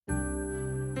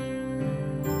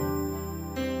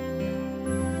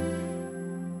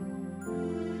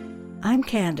I'm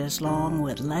Candace Long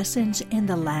with Lessons in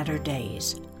the Latter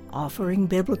Days, offering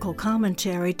biblical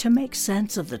commentary to make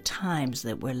sense of the times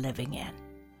that we're living in.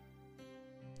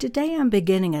 Today I'm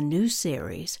beginning a new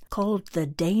series called The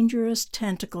Dangerous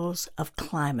Tentacles of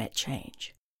Climate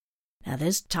Change. Now,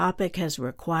 this topic has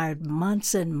required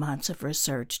months and months of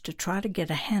research to try to get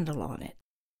a handle on it.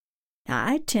 Now,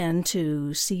 I tend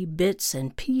to see bits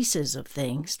and pieces of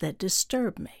things that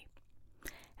disturb me.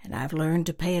 And I've learned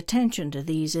to pay attention to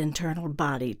these internal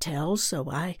body tells, so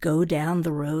I go down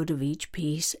the road of each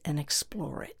piece and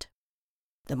explore it.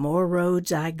 The more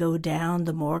roads I go down,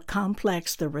 the more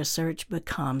complex the research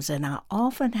becomes, and I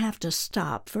often have to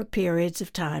stop for periods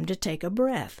of time to take a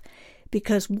breath,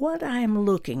 because what I am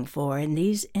looking for in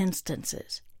these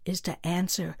instances is to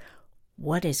answer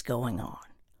what is going on.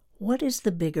 What is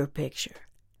the bigger picture?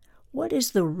 What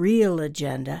is the real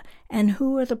agenda, and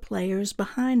who are the players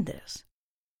behind this?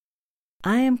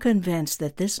 I am convinced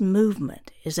that this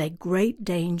movement is a great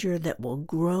danger that will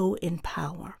grow in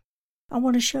power. I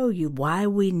want to show you why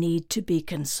we need to be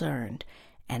concerned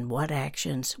and what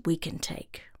actions we can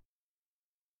take.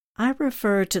 I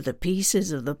refer to the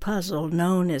pieces of the puzzle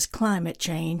known as climate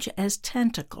change as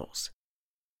tentacles.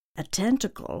 A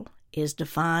tentacle is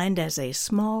defined as a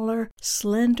smaller,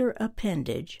 slender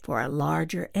appendage for a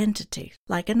larger entity,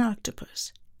 like an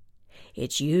octopus.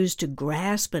 It's used to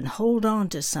grasp and hold on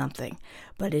to something,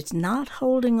 but it's not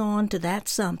holding on to that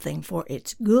something for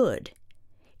its good.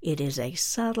 It is a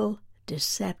subtle,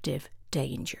 deceptive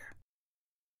danger.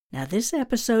 Now, this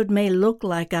episode may look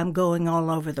like I'm going all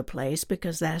over the place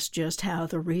because that's just how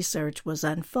the research was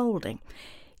unfolding.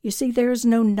 You see, there's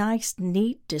no nice,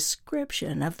 neat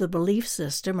description of the belief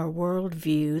system or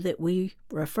worldview that we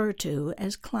refer to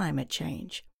as climate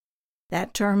change.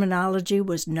 That terminology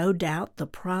was no doubt the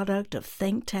product of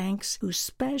think tanks who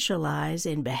specialize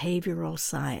in behavioral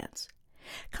science.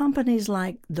 Companies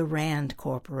like the Rand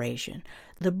Corporation,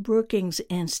 the Brookings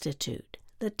Institute,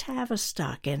 the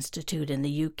Tavistock Institute in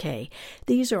the UK,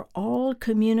 these are all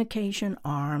communication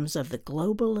arms of the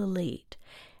global elite,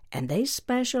 and they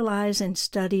specialize in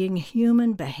studying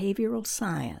human behavioral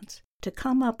science to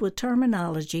come up with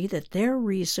terminology that their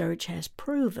research has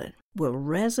proven will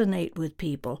resonate with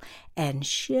people and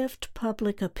shift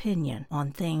public opinion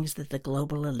on things that the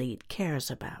global elite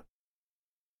cares about.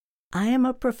 I am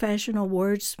a professional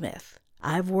wordsmith.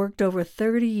 I've worked over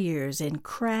 30 years in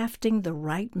crafting the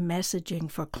right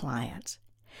messaging for clients,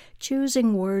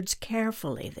 choosing words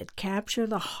carefully that capture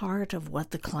the heart of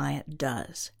what the client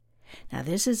does. Now,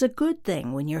 this is a good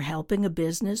thing when you're helping a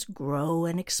business grow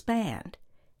and expand.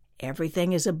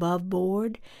 Everything is above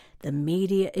board, the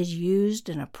media is used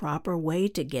in a proper way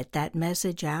to get that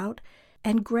message out,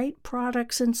 and great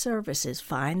products and services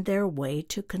find their way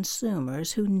to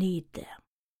consumers who need them.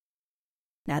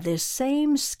 Now, this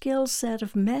same skill set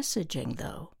of messaging,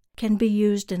 though, can be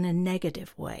used in a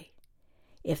negative way.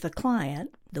 If the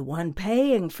client, the one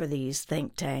paying for these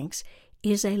think tanks,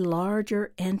 is a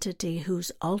larger entity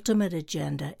whose ultimate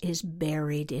agenda is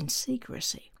buried in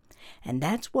secrecy. And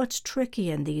that's what's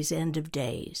tricky in these end of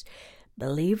days.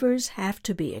 Believers have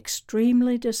to be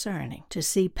extremely discerning to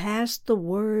see past the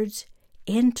words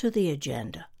into the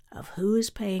agenda of who is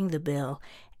paying the bill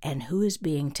and who is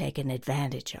being taken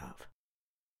advantage of.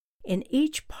 In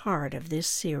each part of this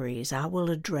series, I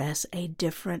will address a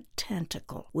different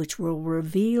tentacle, which will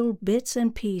reveal bits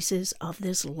and pieces of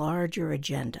this larger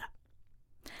agenda.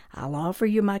 I'll offer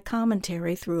you my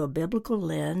commentary through a biblical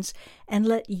lens and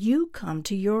let you come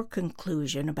to your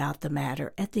conclusion about the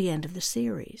matter at the end of the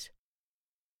series.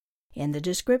 In the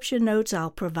description notes, I'll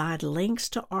provide links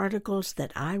to articles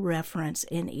that I reference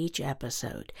in each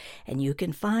episode, and you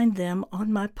can find them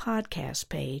on my podcast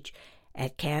page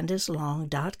at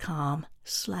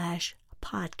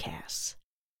candacelong.com/podcasts.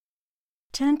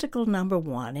 Tentacle number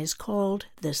 1 is called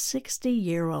the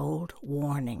 60-year-old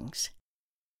warnings.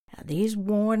 Now, these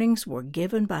warnings were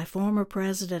given by former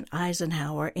President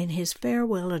Eisenhower in his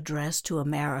farewell address to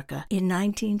America in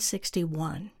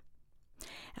 1961.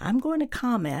 I'm going to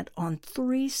comment on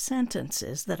 3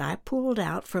 sentences that I pulled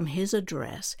out from his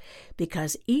address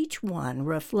because each one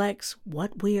reflects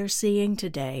what we are seeing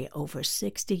today over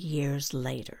 60 years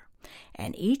later,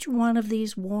 and each one of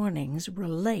these warnings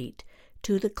relate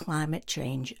to the climate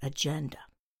change agenda.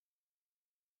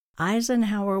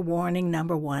 Eisenhower warning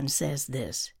number 1 says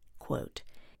this, quote,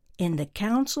 "In the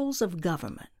councils of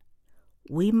government,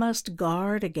 we must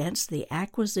guard against the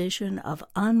acquisition of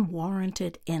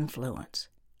unwarranted influence,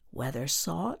 whether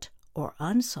sought or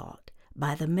unsought,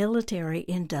 by the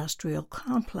military-industrial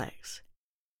complex.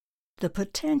 The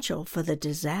potential for the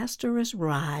disastrous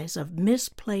rise of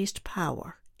misplaced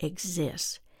power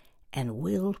exists, and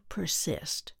will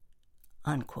persist,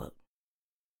 unquote.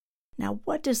 Now,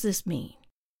 what does this mean?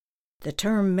 The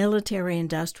term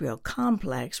military-industrial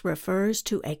complex refers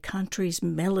to a country's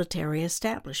military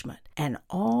establishment and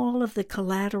all of the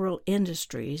collateral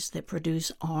industries that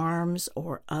produce arms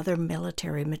or other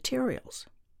military materials.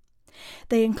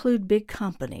 They include big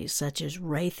companies such as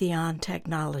Raytheon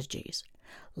Technologies,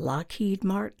 Lockheed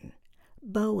Martin,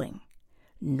 Boeing,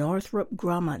 Northrop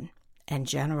Grumman, and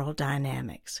General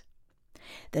Dynamics.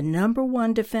 The number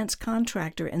one defense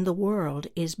contractor in the world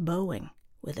is Boeing,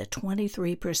 with a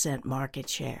 23% market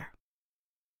share.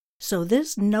 So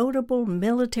this notable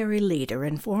military leader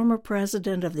and former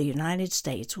President of the United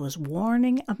States was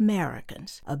warning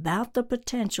Americans about the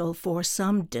potential for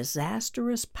some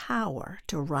disastrous power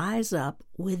to rise up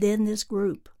within this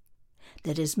group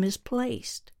that is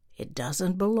misplaced. It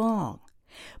doesn't belong,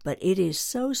 but it is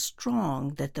so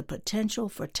strong that the potential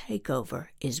for takeover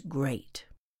is great.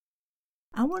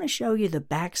 I want to show you the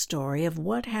backstory of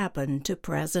what happened to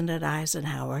President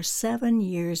Eisenhower 7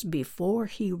 years before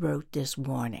he wrote this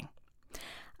warning.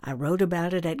 I wrote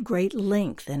about it at great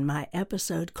length in my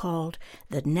episode called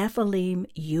The Nephilim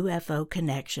UFO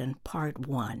Connection, Part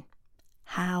 1,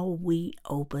 How We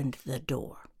Opened the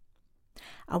Door.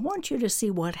 I want you to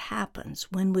see what happens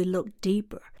when we look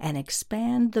deeper and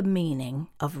expand the meaning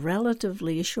of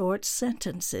relatively short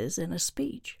sentences in a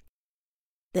speech.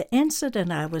 The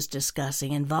incident I was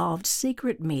discussing involved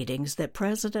secret meetings that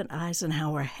President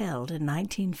Eisenhower held in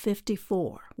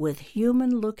 1954 with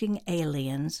human-looking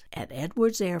aliens at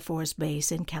Edwards Air Force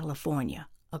Base in California,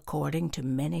 according to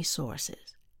many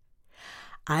sources.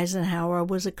 Eisenhower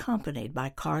was accompanied by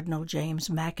Cardinal James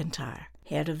McIntyre,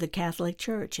 head of the Catholic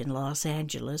Church in Los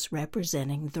Angeles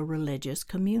representing the religious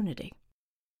community.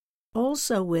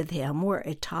 Also with him were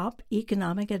a top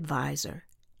economic advisor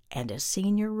and a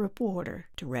senior reporter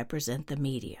to represent the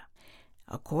media.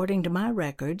 According to my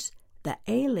records, the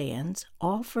aliens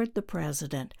offered the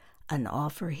president an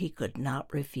offer he could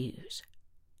not refuse.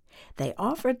 They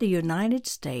offered the United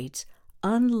States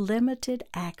unlimited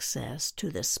access to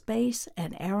the space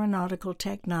and aeronautical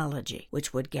technology,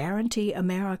 which would guarantee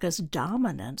America's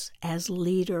dominance as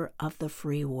leader of the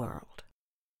free world.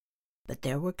 But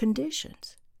there were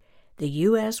conditions. The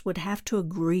U.S. would have to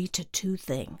agree to two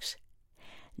things.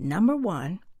 Number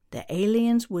one, the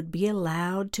aliens would be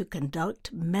allowed to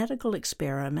conduct medical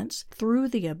experiments through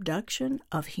the abduction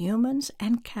of humans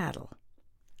and cattle,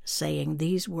 saying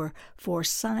these were for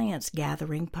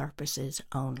science-gathering purposes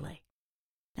only.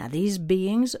 Now, these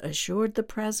beings assured the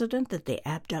president that the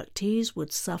abductees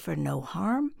would suffer no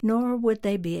harm, nor would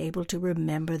they be able to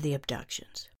remember the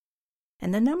abductions.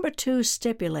 And the number two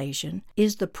stipulation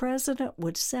is the president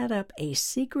would set up a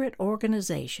secret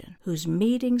organization whose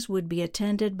meetings would be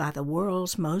attended by the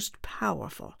world's most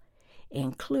powerful,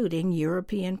 including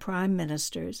European prime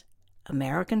ministers,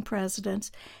 American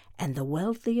presidents, and the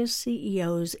wealthiest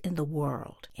CEOs in the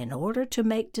world, in order to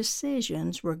make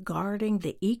decisions regarding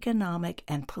the economic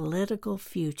and political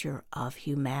future of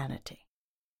humanity.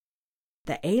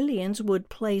 The aliens would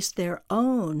place their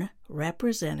own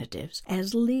representatives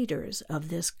as leaders of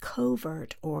this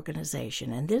covert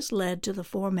organization, and this led to the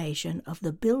formation of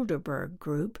the Bilderberg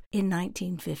Group in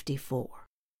 1954.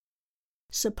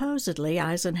 Supposedly,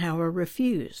 Eisenhower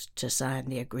refused to sign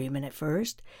the agreement at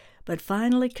first, but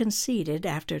finally conceded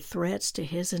after threats to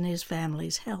his and his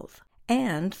family's health,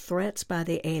 and threats by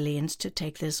the aliens to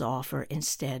take this offer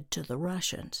instead to the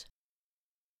Russians.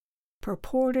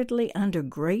 Purportedly under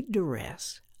great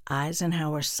duress,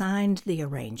 Eisenhower signed the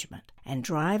arrangement, and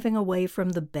driving away from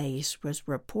the base was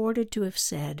reported to have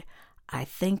said, "I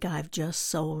think I've just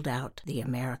sold out the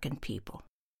American people."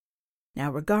 Now,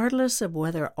 regardless of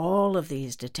whether all of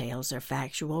these details are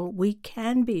factual, we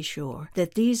can be sure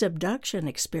that these abduction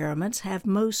experiments have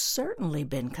most certainly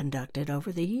been conducted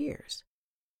over the years.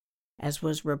 As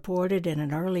was reported in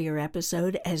an earlier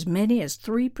episode, as many as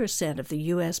 3% of the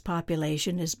U.S.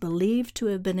 population is believed to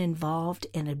have been involved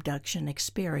in abduction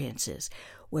experiences,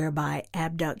 whereby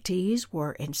abductees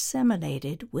were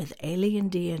inseminated with alien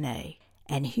DNA,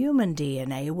 and human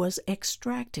DNA was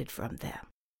extracted from them.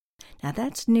 Now,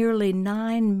 that's nearly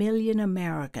 9 million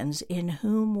Americans in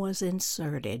whom was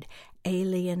inserted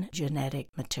alien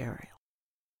genetic material.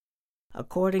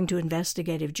 According to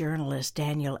investigative journalist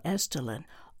Daniel Estulin,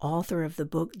 author of the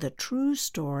book The True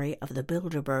Story of the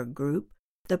Bilderberg Group,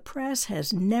 the press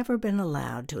has never been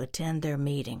allowed to attend their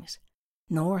meetings,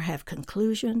 nor have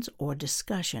conclusions or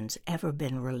discussions ever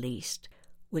been released,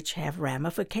 which have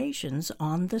ramifications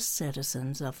on the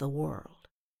citizens of the world.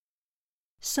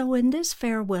 So in this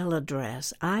farewell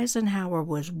address, Eisenhower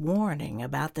was warning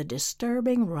about the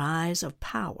disturbing rise of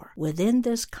power within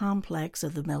this complex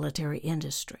of the military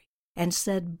industry, and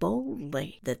said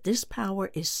boldly that this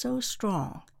power is so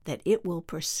strong that it will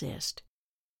persist.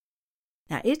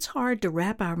 Now, it's hard to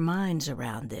wrap our minds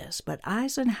around this, but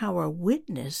Eisenhower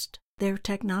witnessed their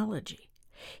technology.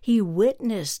 He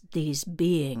witnessed these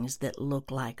beings that look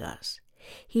like us.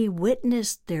 He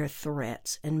witnessed their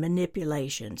threats and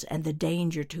manipulations and the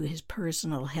danger to his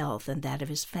personal health and that of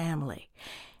his family.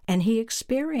 And he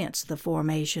experienced the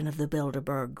formation of the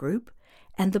Bilderberg Group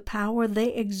and the power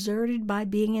they exerted by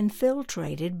being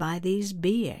infiltrated by these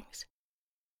beings.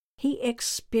 He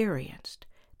experienced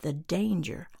the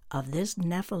danger of this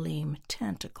Nephilim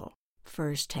tentacle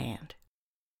firsthand.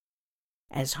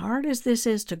 As hard as this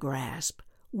is to grasp,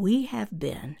 we have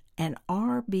been and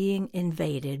are being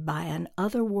invaded by an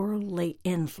otherworldly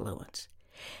influence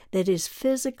that is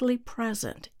physically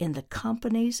present in the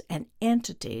companies and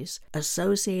entities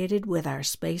associated with our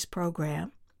space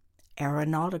program,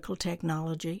 aeronautical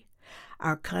technology,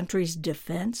 our country's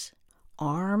defense,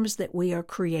 arms that we are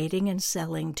creating and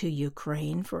selling to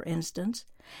Ukraine, for instance,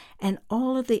 and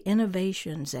all of the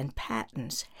innovations and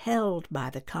patents held by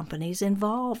the companies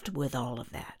involved with all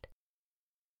of that.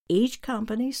 Each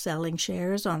company selling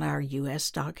shares on our U.S.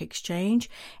 stock exchange,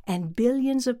 and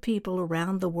billions of people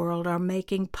around the world are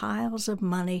making piles of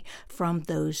money from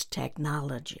those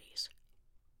technologies.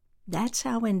 That's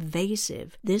how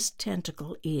invasive this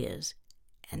tentacle is,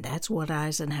 and that's what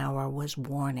Eisenhower was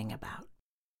warning about.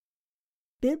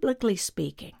 Biblically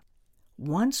speaking,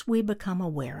 once we become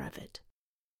aware of it,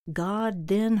 God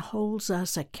then holds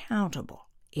us accountable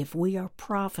if we are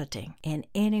profiting in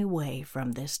any way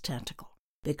from this tentacle,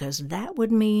 because that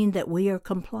would mean that we are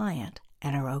compliant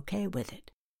and are okay with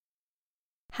it.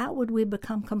 How would we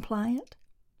become compliant?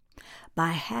 By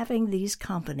having these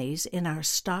companies in our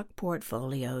stock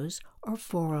portfolios or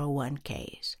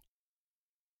 401ks.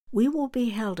 We will be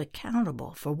held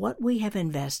accountable for what we have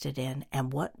invested in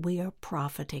and what we are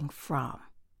profiting from.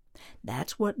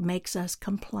 That's what makes us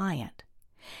compliant.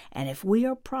 And if we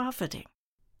are profiting,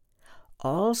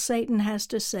 all Satan has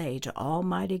to say to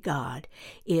Almighty God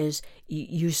is,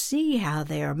 you see how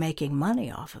they are making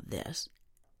money off of this.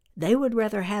 They would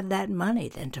rather have that money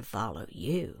than to follow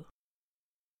you.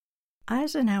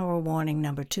 Eisenhower warning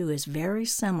number 2 is very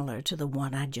similar to the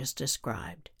one I just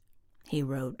described. He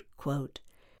wrote, quote,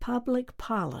 "Public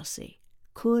policy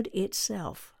could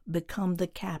itself become the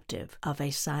captive of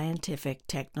a scientific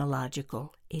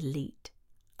technological elite,"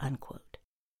 unquote.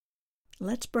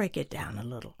 Let's break it down a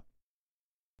little.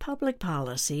 Public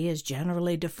policy is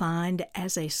generally defined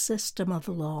as a system of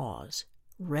laws,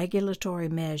 regulatory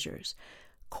measures,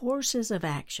 courses of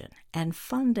action, and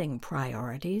funding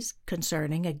priorities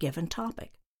concerning a given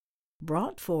topic,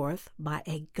 brought forth by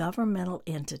a governmental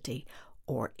entity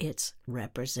or its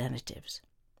representatives.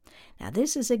 Now,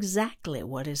 this is exactly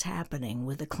what is happening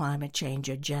with the climate change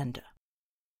agenda.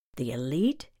 The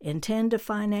elite intend to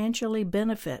financially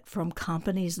benefit from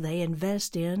companies they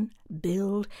invest in,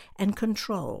 build, and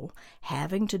control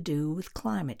having to do with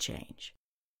climate change.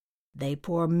 They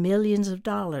pour millions of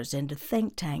dollars into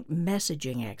think tank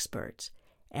messaging experts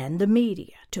and the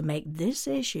media to make this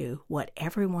issue what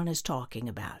everyone is talking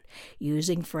about,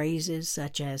 using phrases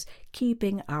such as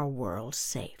keeping our world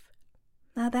safe.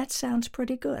 Now that sounds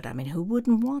pretty good. I mean, who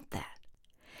wouldn't want that?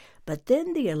 But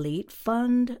then the elite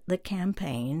fund the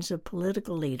campaigns of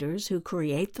political leaders who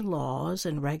create the laws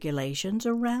and regulations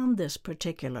around this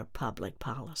particular public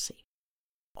policy.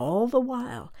 All the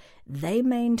while, they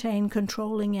maintain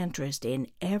controlling interest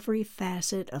in every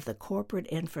facet of the corporate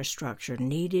infrastructure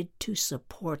needed to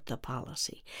support the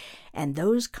policy. And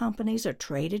those companies are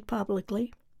traded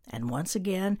publicly, and once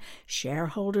again,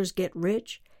 shareholders get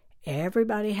rich,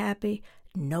 everybody happy,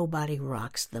 nobody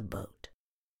rocks the boat.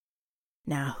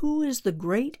 Now, who is the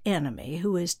great enemy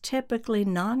who is typically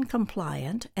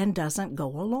non-compliant and doesn't go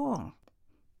along?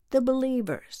 The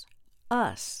believers,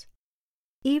 us.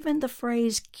 Even the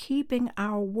phrase keeping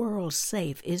our world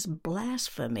safe is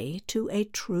blasphemy to a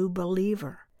true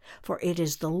believer, for it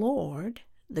is the Lord,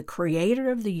 the creator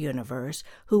of the universe,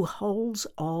 who holds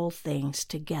all things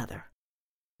together.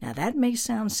 Now that may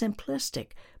sound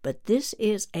simplistic, but this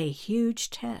is a huge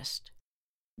test.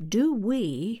 Do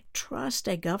we trust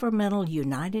a governmental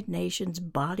United Nations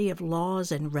body of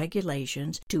laws and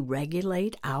regulations to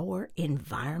regulate our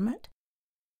environment?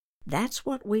 That's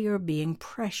what we are being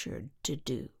pressured to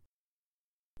do.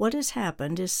 What has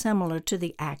happened is similar to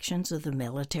the actions of the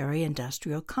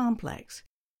military-industrial complex.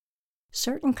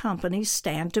 Certain companies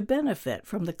stand to benefit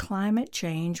from the climate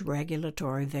change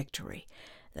regulatory victory.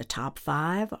 The top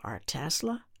 5 are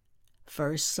Tesla,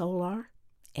 First Solar,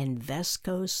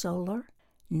 Invesco Solar,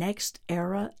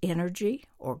 NextEra Energy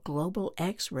or Global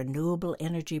X Renewable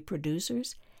Energy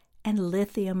Producers, and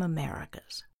Lithium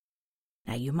Americas.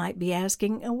 Now you might be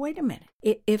asking, wait a minute,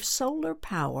 if solar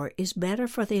power is better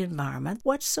for the environment,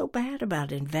 what's so bad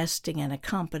about investing in a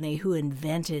company who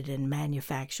invented and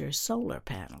manufactures solar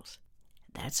panels?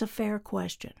 That's a fair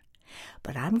question.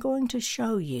 But I'm going to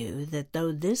show you that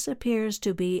though this appears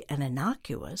to be an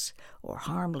innocuous or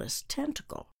harmless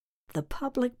tentacle, the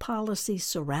public policy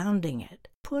surrounding it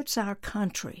puts our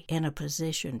country in a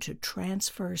position to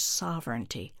transfer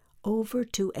sovereignty over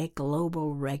to a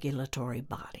global regulatory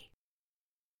body.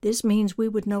 This means we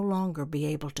would no longer be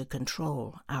able to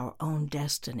control our own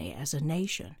destiny as a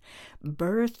nation,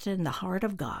 birthed in the heart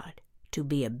of God to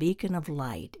be a beacon of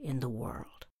light in the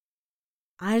world.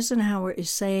 Eisenhower is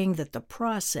saying that the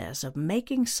process of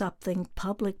making something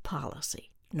public policy,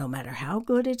 no matter how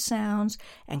good it sounds,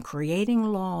 and creating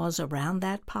laws around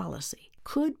that policy,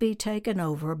 could be taken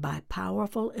over by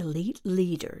powerful elite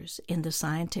leaders in the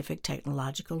scientific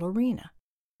technological arena.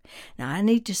 Now, I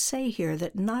need to say here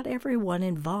that not everyone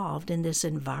involved in this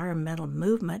environmental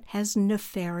movement has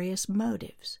nefarious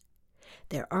motives.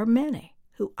 There are many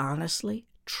who honestly,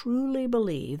 truly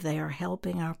believe they are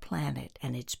helping our planet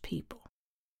and its people.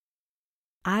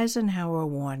 Eisenhower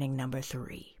warning number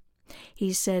 3.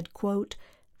 He said, quote,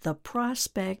 "The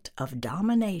prospect of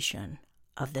domination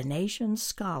of the nation's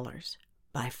scholars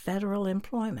by federal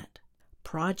employment,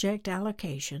 project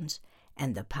allocations,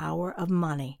 and the power of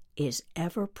money is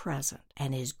ever present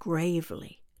and is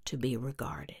gravely to be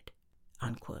regarded."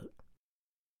 Unquote.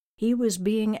 He was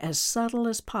being as subtle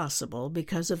as possible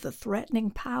because of the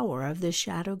threatening power of this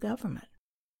shadow government.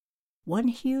 One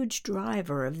huge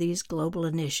driver of these global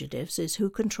initiatives is who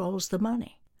controls the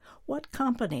money. What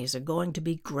companies are going to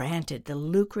be granted the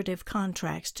lucrative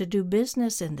contracts to do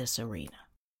business in this arena?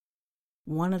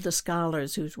 One of the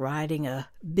scholars who's riding a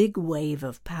big wave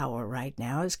of power right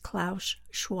now is Klaus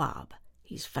Schwab.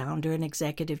 He's founder and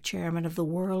executive chairman of the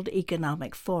World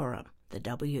Economic Forum, the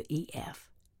WEF.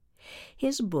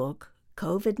 His book,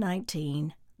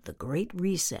 COVID-19, The Great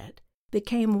Reset,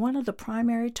 became one of the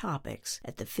primary topics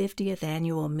at the 50th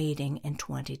annual meeting in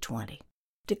 2020,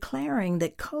 declaring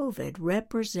that COVID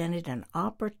represented an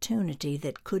opportunity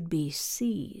that could be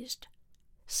seized,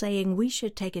 saying we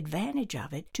should take advantage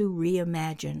of it to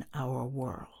reimagine our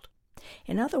world.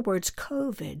 In other words,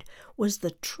 COVID was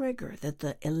the trigger that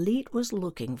the elite was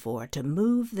looking for to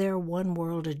move their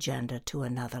one-world agenda to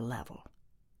another level.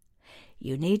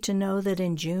 You need to know that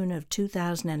in June of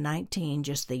 2019,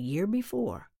 just the year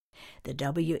before, the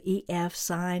WEF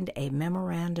signed a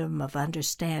Memorandum of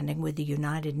Understanding with the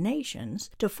United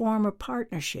Nations to form a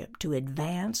partnership to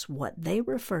advance what they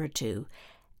refer to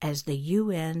as the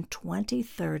UN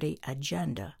 2030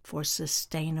 Agenda for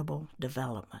Sustainable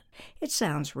Development. It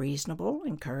sounds reasonable,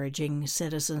 encouraging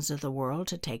citizens of the world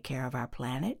to take care of our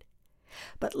planet.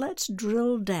 But let's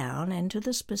drill down into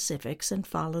the specifics and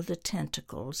follow the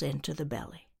tentacles into the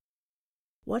belly.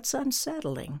 What's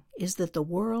unsettling is that the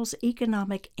world's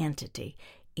economic entity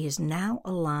is now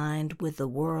aligned with the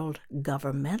world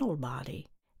governmental body,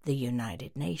 the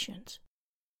United Nations.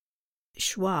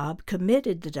 Schwab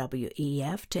committed the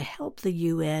WEF to help the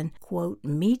UN, quote,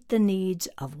 meet the needs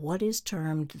of what is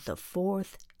termed the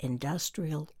Fourth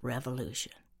Industrial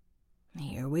Revolution.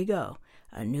 Here we go.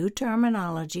 A new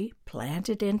terminology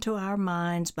planted into our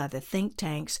minds by the think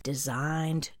tanks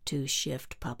designed to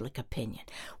shift public opinion.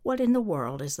 What in the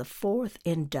world is the Fourth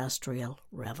Industrial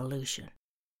Revolution?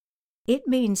 It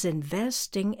means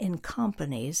investing in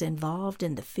companies involved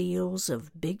in the fields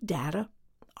of big data,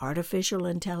 artificial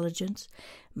intelligence,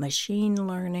 machine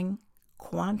learning,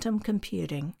 quantum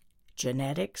computing,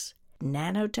 genetics,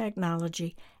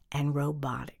 nanotechnology, and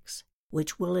robotics,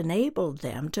 which will enable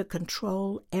them to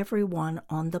control everyone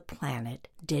on the planet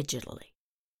digitally.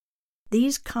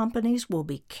 These companies will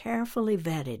be carefully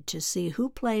vetted to see who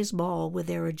plays ball with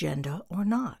their agenda or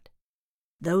not.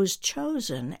 Those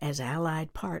chosen as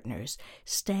allied partners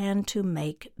stand to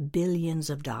make billions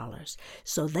of dollars,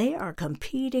 so they are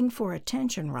competing for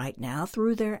attention right now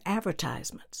through their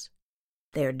advertisements.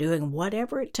 They are doing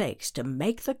whatever it takes to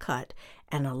make the cut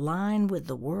and align with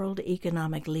the world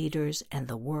economic leaders and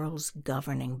the world's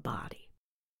governing body.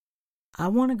 I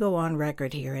want to go on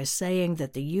record here as saying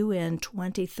that the UN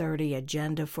 2030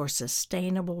 Agenda for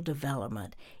Sustainable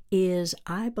Development is,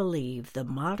 I believe, the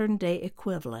modern-day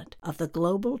equivalent of the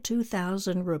Global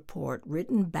 2000 report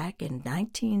written back in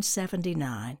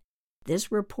 1979.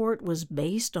 This report was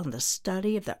based on the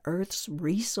study of the Earth's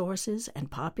resources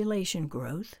and population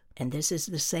growth, And this is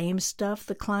the same stuff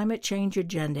the climate change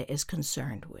agenda is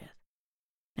concerned with.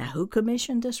 Now, who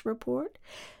commissioned this report?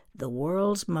 The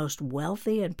world's most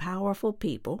wealthy and powerful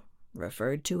people,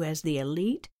 referred to as the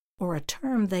elite, or a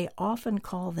term they often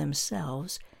call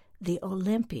themselves, the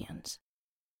Olympians.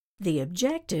 The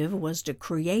objective was to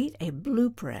create a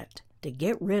blueprint to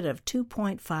get rid of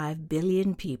 2.5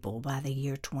 billion people by the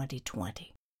year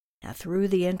 2020. Now, through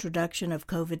the introduction of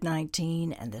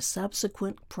COVID-19 and the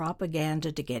subsequent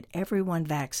propaganda to get everyone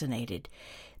vaccinated,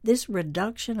 this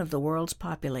reduction of the world's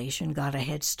population got a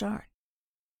head start.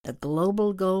 The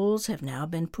global goals have now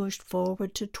been pushed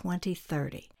forward to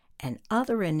 2030, and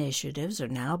other initiatives are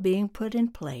now being put in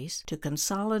place to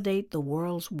consolidate the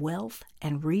world's wealth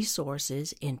and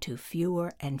resources into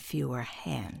fewer and fewer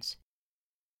hands.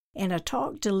 In a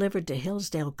talk delivered to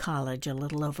Hillsdale College a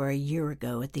little over a year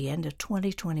ago at the end of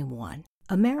 2021,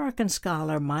 American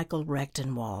scholar Michael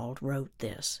Rechtenwald wrote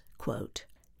this, quote,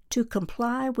 "To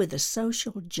comply with the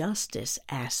social justice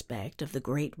aspect of the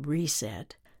Great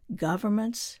Reset,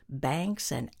 governments,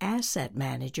 banks, and asset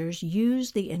managers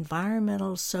use the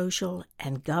Environmental, Social,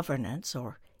 and Governance,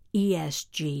 or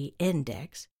ESG,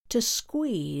 index to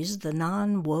squeeze the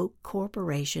non-woke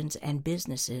corporations and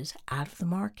businesses out of the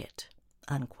market."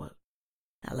 Unquote.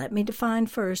 Now let me define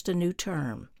first a new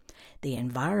term, the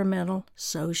Environmental,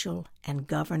 Social, and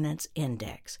Governance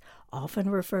Index, often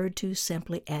referred to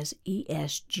simply as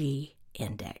ESG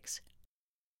Index.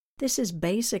 This is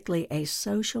basically a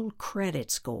social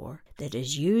credit score that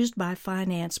is used by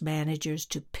finance managers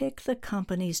to pick the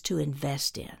companies to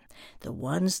invest in, the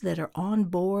ones that are on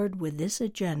board with this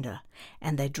agenda,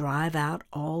 and they drive out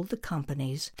all the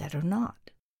companies that are not.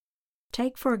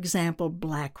 Take, for example,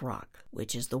 BlackRock,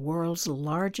 which is the world's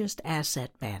largest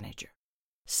asset manager.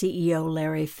 CEO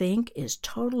Larry Fink is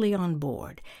totally on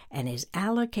board and is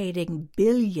allocating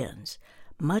billions,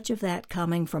 much of that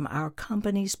coming from our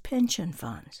company's pension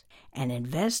funds, and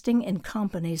investing in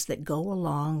companies that go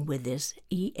along with this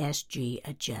ESG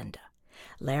agenda.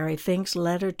 Larry Fink's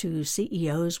letter to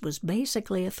CEOs was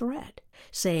basically a threat,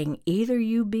 saying either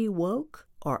you be woke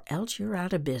or else you're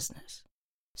out of business.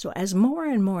 So as more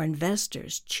and more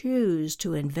investors choose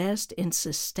to invest in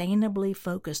sustainably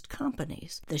focused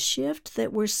companies, the shift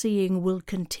that we're seeing will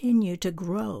continue to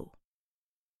grow.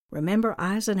 Remember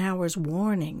Eisenhower's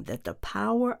warning that the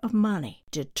power of money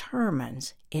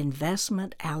determines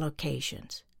investment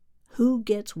allocations, who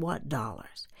gets what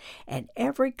dollars, and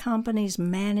every company's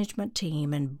management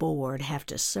team and board have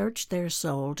to search their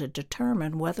soul to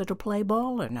determine whether to play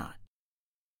ball or not.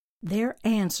 Their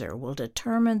answer will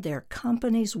determine their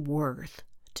company's worth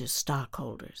to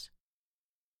stockholders.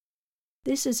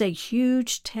 This is a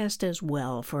huge test as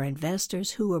well for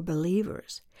investors who are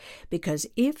believers, because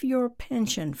if your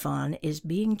pension fund is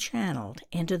being channeled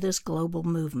into this global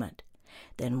movement,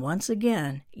 then once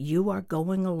again you are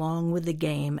going along with the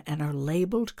game and are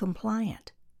labeled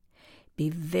compliant. Be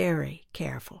very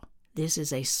careful. This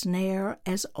is a snare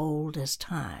as old as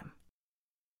time.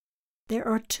 There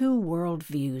are two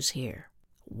worldviews here.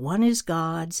 One is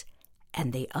God's,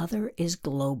 and the other is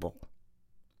global.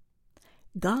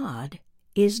 God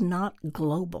is not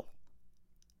global.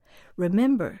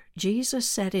 Remember, Jesus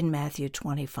said in Matthew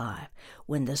 25,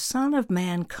 when the Son of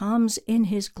Man comes in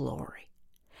his glory,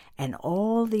 and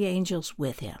all the angels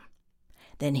with him,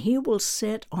 then he will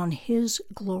sit on his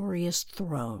glorious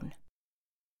throne.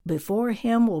 Before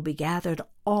him will be gathered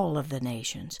all of the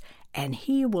nations, and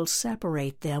he will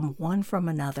separate them one from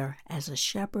another as a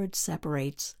shepherd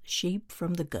separates sheep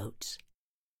from the goats.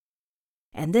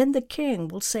 And then the king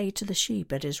will say to the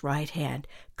sheep at his right hand,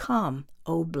 "Come,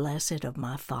 O blessed of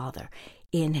my Father,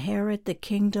 inherit the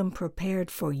kingdom prepared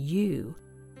for you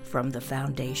from the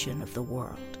foundation of the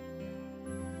world."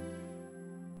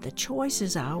 The choice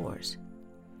is ours.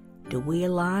 Do we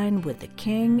align with the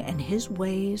king and his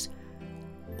ways,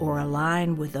 or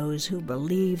align with those who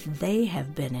believe they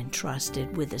have been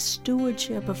entrusted with the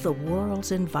stewardship of the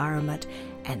world's environment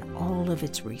and all of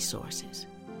its resources?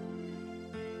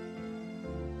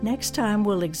 Next time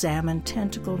we'll examine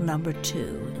tentacle number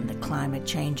 2 in the climate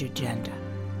change agenda.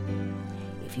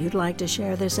 If you'd like to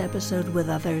share this episode with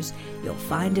others, you'll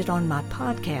find it on my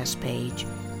podcast page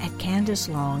at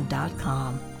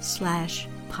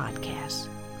CandiceLong.com/podcast.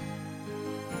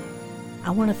 I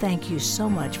want to thank you so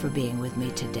much for being with me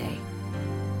today.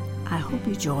 I hope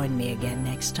you join me again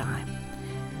next time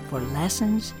for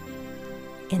Lessons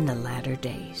in the Latter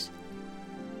Days.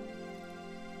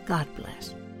 God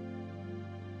bless.